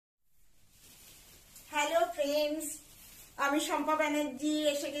friends, আমি শম্পা ব্যানার্জি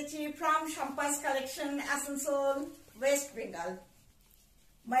এসে গেছি from Shampa's collection, Asansol, West Bengal.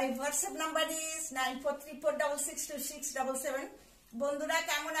 My WhatsApp number is 9434662677. বন্ধুরা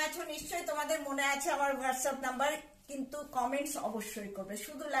কেমন আছো? নিশ্চয়ই তোমাদের মনে আছে আমার WhatsApp নাম্বার, কিন্তু কমেন্টস অবশ্যই করবে,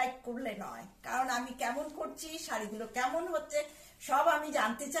 শুধু লাইক করলে নয়, কারণ আমি কেমন করছি, শাড়িগুলো কেমন হচ্ছে সব আমি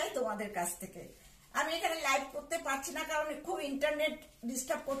জানতে চাই তোমাদের কাছ থেকে। আমি এখানে লাইভ করতে পারছি না কারণ খুব ইন্টারনেট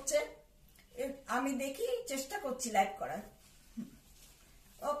ডিস্টার্ব করছে, আমি দেখি চেষ্টা করছি লাইভ করার।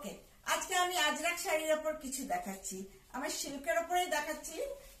 ওকে, আজকে আমি আজরাক শাড়ির ওপর কিছু দেখাচ্ছি, আমার সিল্কের ওপরেই দেখাচ্ছি,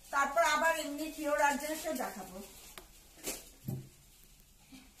 তারপর আবার এমনি পিওর আজরাকও দেখাবো।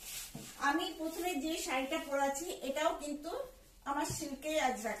 আমি প্রথমে যে শাড়িটা পরাচ্ছি এটাও কিন্তু আমার সিল্কে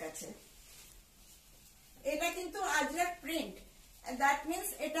আজরাক আছে, এটা কিন্তু আজরাক প্রিন্ট, দ্যাট মিন্স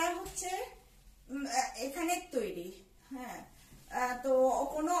এটা হচ্ছে এখানে তৈরি। হ্যাঁ, তো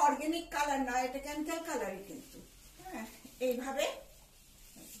কোনো অর্গানিক কালার নয়, এটা কেমিক্যাল কালারই কিন্তু। হ্যাঁ, এইভাবে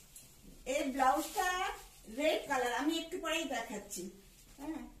এই ব্লাউজটা রেড কালার, আমি একটু পরেই দেখাচ্ছি।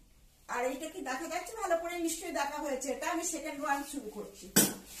 হ্যাঁ, আর এইটা কি দেখা যাচ্ছে? ভালো করে নিশ্চয়ই দেখা হয়েছে। এটা আমি সেকেন্ড ওয়ান শুরু করছি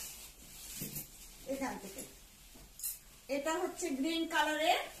এখান থেকে। এটা হচ্ছে গ্রিন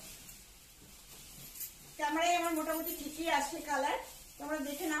কালারের, ক্যামেরায় আমার মোটামুটি ঠিকই আসে কালার, তোমরা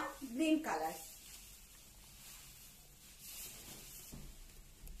দেখে নাও। গ্রিন কালার,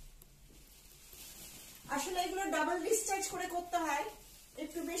 আসলে এগুলো ডাবল ডিসচার্জ করে করতে হয়,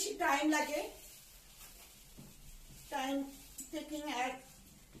 একটু বেশি টাইম লাগে, টাইম টেকিং, আর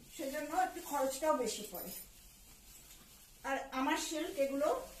সেজন্য একটু খরচটাও বেশি পড়ে। আর আমার সিল্ক এগুলো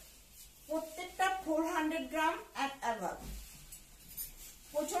প্রত্যেকটা 400 গ্রাম অ্যাট অ্যাভাব,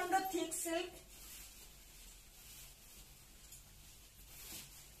 প্রচন্ড থিক সিল্ক।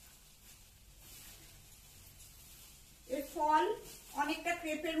 এর ফল অনেকটা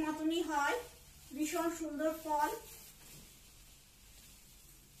ক্রেপের মতনই হয়, ভীষণ সুন্দর ফল।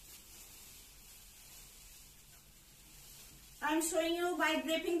 I am showing you by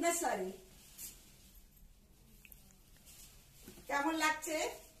draping the saree. কেমন লাগছে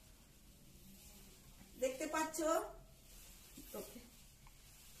দেখতে পাচ্ছ?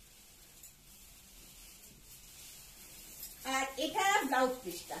 আর এটা ব্লাউজ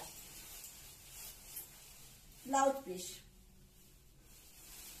পিসটা, ব্লাউজ পিস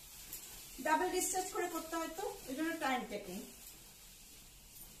ডাবল ডিসচার্জ করে করতে হয়, তো এই জন্য টাইম টেকিং,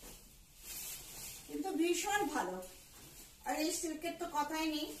 কিন্তু ভীষণ ভালো। আর এই সিল্কের তো কথাই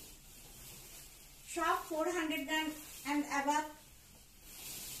নেই, সব 400 গ্রাম অ্যান্ড অ্যাবাভ,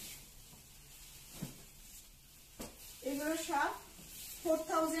 এগুলো সব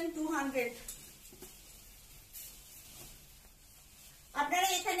 4200। আপনারা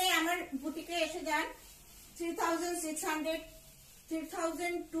এখানে আমার বুটিকে এসে যান, 3600,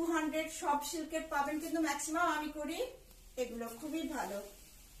 3200 সব সিল্কের পাবেন, কিন্তু ম্যাক্সিমাম আমি করি এগুলো, খুবই ভালো।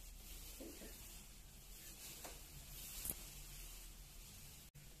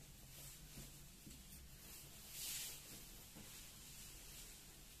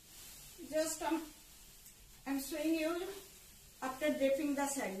 Just I'm showing you after draping the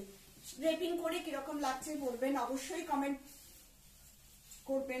saree. Draping করে কিরকম লাগছে বলবেন, অবশ্যই কমেন্ট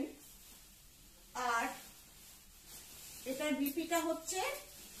করবেন। আর এটার বিপিটা হচ্ছে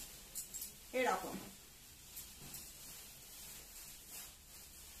এরকম,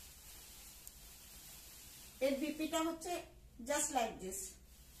 এর বিপিটা হচ্ছে just like this.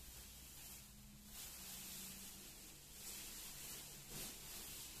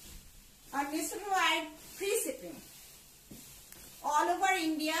 R this provide free shipping all over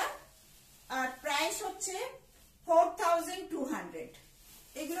India, R price হচ্ছে 4200।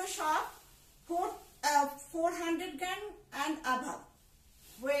 এগুলো সব 400 গ্রাম and above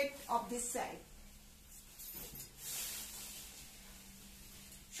weight of this side,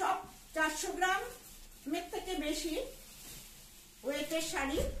 সব 400 গ্রাম এর থেকে বেশি ওয়েটের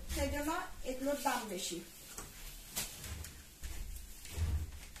শাড়ি, সেজন্য এগুলোর দাম বেশি।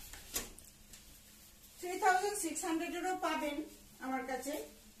 3600 এরও পাবেন আমার কাছে,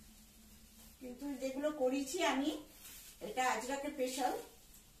 কিন্তু যেগুলো করেছি আমি, এটা আজরাকের স্পেশাল,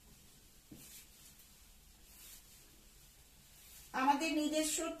 আমাদের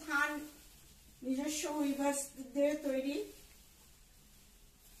নিজস্ব থান, নিজস্ব উইভার্স দিয়ে তৈরি।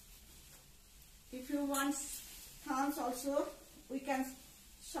 If you want thans also, we can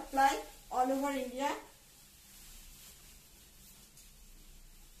supply all over India.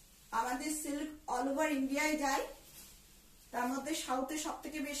 আমাদের সিল্ক অল ওভার ইন্ডিয়ায় যায়, তার মধ্যে সাউথে সব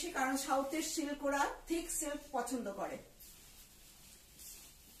থেকে বেশি, কারণ সাউথের সিল্ক ওরা থিক সিল্ক পছন্দ করে।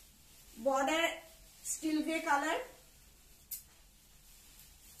 Border still grey colour,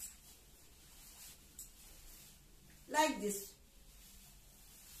 like this.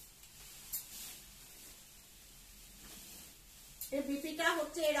 এই বিপিটা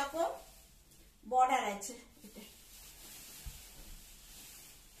হচ্ছে এরকম বর্ডার আছে এটা।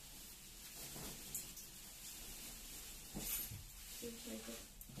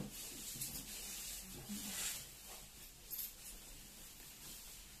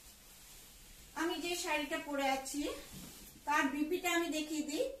 আমি যে শাড়িটা পরে আছি তার বিপিটা আমি দেখিয়ে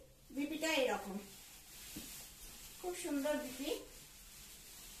দিই। বিপিটা এরকম, খুব সুন্দর BP.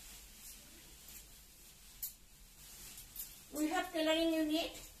 We have tailoring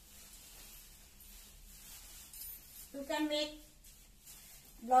unit. You can make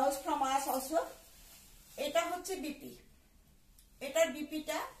blouse from us also. এটা হচ্ছে বিপি, এটার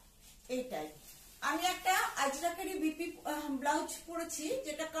বিপিটা এইটাই। আমি একটা আজরাকেরই বিপি ব্লাউজ পরেছি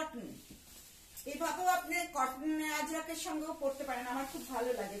যেটা কটন। এইভাবেও আপনি কটন আজরাকের সঙ্গেও পরতে পারেন, আমার খুব ভালো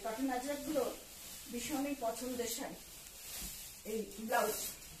লাগে। কটন আজরাক গুলো ভীষণই পছন্দের শাড়ি। এই ব্লাউজ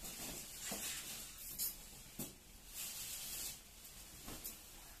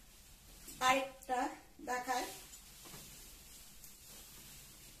আরেকটা দেখায়,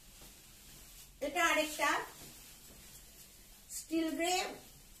 এটা আরেকটা still grey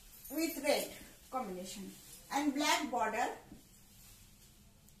with red combination and black border.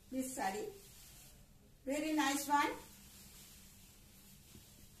 This saree, very nice one.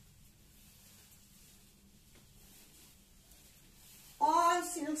 All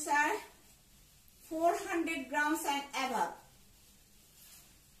silks are 400 grams and above.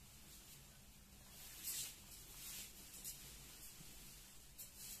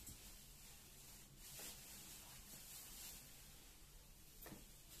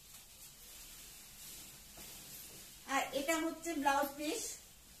 আর এটা হচ্ছে ব্লাউজ পিস।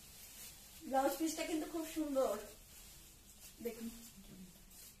 ব্লাউজ পিসটা কিন্তু খুব সুন্দর, দেখুন।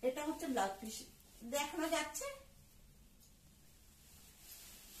 এটা হচ্ছে ব্লাউজ পিস, দেখানো যাচ্ছে।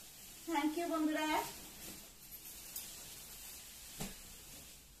 থ্যাংক ইউ বন্ধুরা।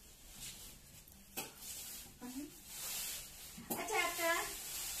 আচ্ছা, একটা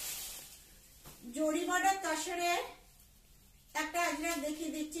জরি বর্ডার তসরে একটা আজরা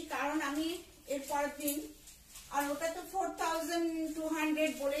দেখিয়ে দিচ্ছি, কারণ আমি এর পরের দিন, আর ওটা তো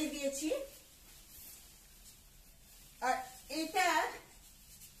 4200 বলেই দিয়েছি। আর এটা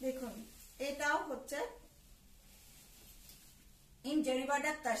দেখুন, এটাও হচ্ছে in jari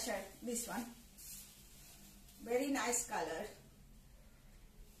border tasher. This one very nice color,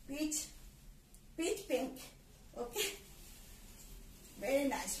 peach pink. Okay, very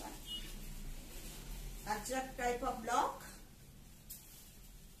nice one. Ajrak type of block.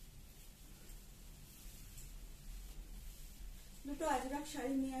 দুটো আজরাক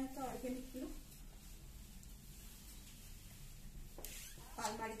শাড়ি নিয়ে আসতো অর্গানিক গুলো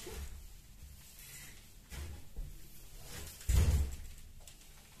আলমারিতে।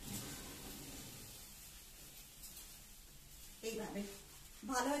 এইভাবে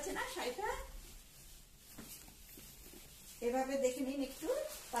ভালো হয়েছে না শাড়িটা? এভাবে দেখে নিন একটু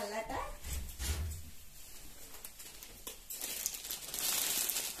পাল্লাটা।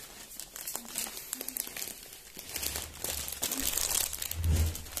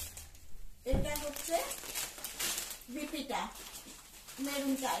 এটা হচ্ছে বিপিটা,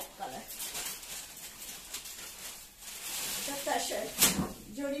 মেরুন টাইপ কালার। এটা তাসার,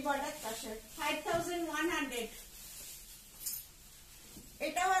 জরি বর্ডার তাসার, 5100।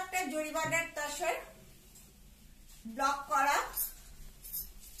 এটাও একটা জরি বর্ডার তাসার, ব্লক করা।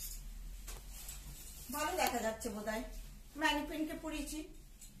 ভালো দেখা যাচ্ছে বোধহয়, ম্যানিকুইনকে পরিয়েছি,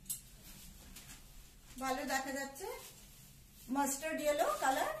 ভালো দেখা যাচ্ছে। মাস্টার্ড ইয়েলো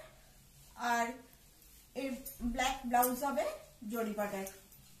কালার, আর এই ব্ল্যাক ব্লাউজ হবে জরি বর্ডার।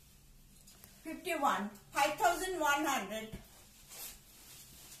 5100।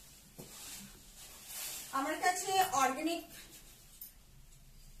 আমার কাছে অর্গানিক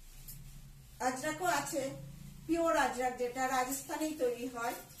আজরাকও আছে, পিওর আজরাক, যেটা রাজস্থানেই তৈরি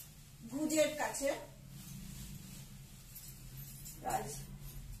হয়, ভুজের কাছে।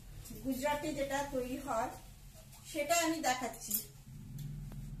 গুজরাটে যেটা তৈরি হয় সেটা আমি দেখাচ্ছি,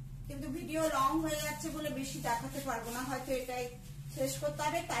 কিন্তু ভিডিও লং হয়ে যাচ্ছে বলে বেশি দেখাতে পারবো না। হয়তো এটাই শেষ করতে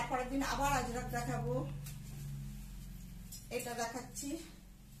হবে, তারপরের দিন আবার আজরাক দেখাবো। এটা দেখাচ্ছি,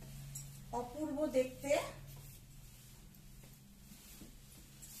 অপূর্ব দেখতে।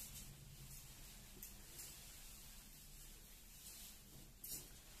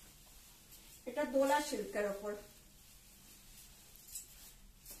 এটা দোলা সিল্কের ওপর।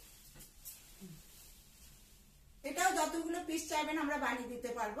 এটাও যতগুলো পিস চাইবেন আমরা বানিয়ে দিতে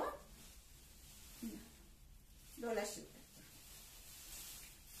পারবো। দোলা সিল্ক।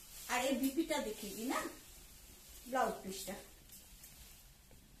 আর এই বিপিটা দেখিয়ে দিই না, ব্লাউজ পিসটা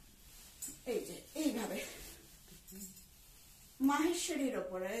এই যে এইভাবে মাহেশ্বরীর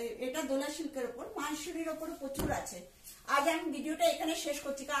ওপরে, এটা দোলা সিল্কের ওপর, মাহেশ্বরীর ওপরে প্রচুর আছে। আজ আমি ভিডিওটা এখানে শেষ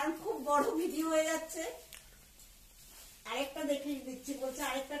করছি কারণ খুব বড় ভিডিও হয়ে যাচ্ছে। আরেকটা দেখিয়ে দিচ্ছি, বলছে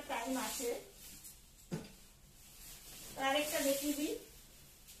আরেকটা টাইম আছে, আরেকটা দেখিয়ে দিই।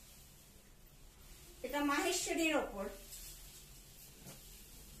 এটা মাহেশ্বরীর ওপর,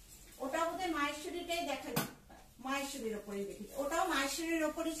 ওটা বোধহয় মাহেশ্বরীটাই দেখা, মাহেশ্বরীর ওপরই দেখি, ওটাও মাহেশ্বরীর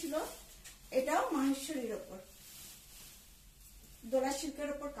ওপরই ছিল, এটাও মাহেশ্বরীর ওপর, দোলা সিল্কের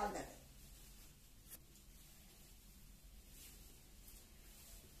ওপর কাল দেখা।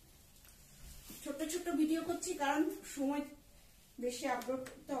 ছোট ছোট ভিডিও করছি কারণ সময় বেশি আপলোড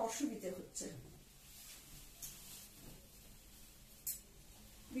করতে অসুবিধে হচ্ছে।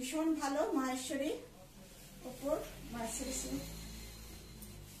 ভীষণ ভালো মাহেশ্বরী ওপর, মাহেশ্বরী সিল্ক।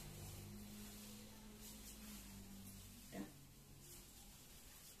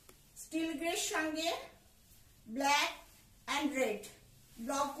 স্টিল গ্রের সঙ্গে ব্ল্যাক অ্যান্ড রেড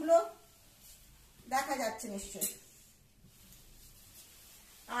ব্লক গুলো দেখা যাচ্ছে নিশ্চয়।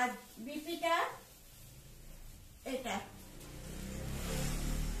 আর বিপিটা এটা,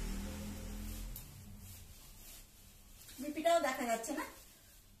 বিপিটাও দেখা যাচ্ছে না,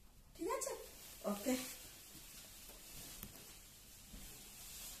 ঠিক আছে, ওকে।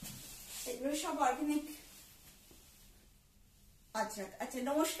 এগুলো সব অর্গানিক আচ্ছা আচ্ছা।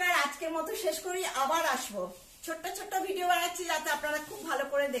 নমস্কার, আজকের মতো শেষ করি, আবার আসবো। ছোট্ট ছোট্ট ভিডিও বানাচ্ছি যাতে আপনারা খুব ভালো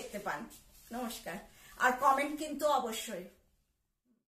করে দেখতে পান। নমস্কার, আর কমেন্ট কিন্তু অবশ্যই।